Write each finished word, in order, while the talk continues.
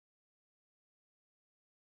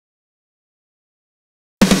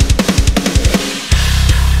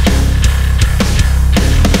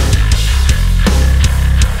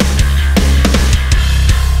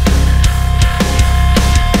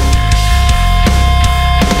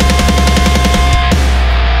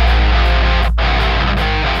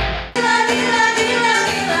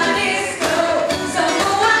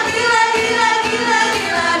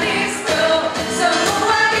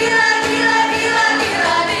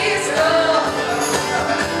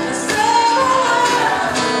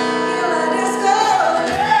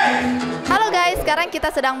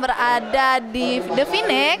kita sedang berada di The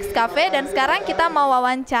Phoenix Cafe dan sekarang kita mau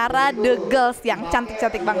wawancara The Gurlz yang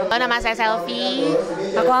cantik-cantik banget. Nama saya Selfie.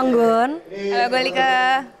 Aku Anggun. Halo, gue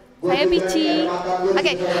Lika. Saya Pici.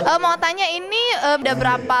 Oke, mau tanya ini udah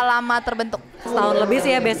berapa lama terbentuk? Setahun lebih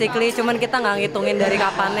sih ya basically, cuman kita nggak ngitungin dari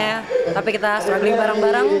kapannya. Tapi kita struggling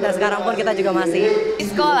bareng-bareng dan sekarang pun kita juga masih.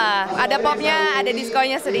 Disco lah, ada popnya, ada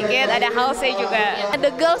diskonya sedikit, ada house-nya juga.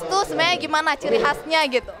 The Gurlz tuh sebenarnya gimana ciri khasnya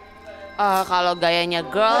gitu? Kalau gayanya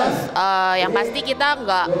Gurlz, yang pasti kita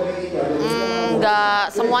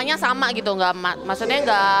nggak semuanya sama gitu, maksudnya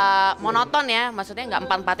nggak monoton ya, maksudnya nggak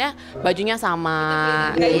empat-empatnya bajunya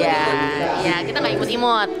sama. Iya, kita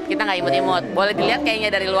nggak imut-imut, boleh dilihat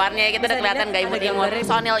kayaknya dari luarnya kita udah kelihatan nggak imut-imut.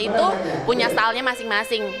 Personil itu punya stylenya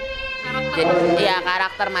masing-masing, jadi ya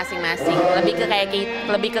karakter masing-masing,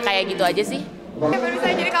 lebih ke kayak gitu aja sih. Pemirsa,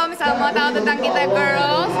 jadi kalau misalnya mau tahu tentang kita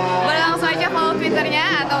Gurlz, boleh langsung aja follow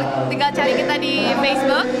Twitternya atau tinggal cari kita di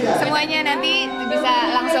Facebook. Semuanya nanti bisa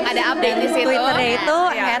langsung ada update di situ. Twitternya itu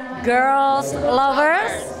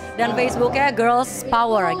 @GurlzLovers dan Facebooknya Gurlz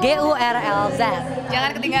Power, GURLZ. Jangan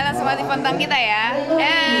ketinggalan semua di tentang kita ya.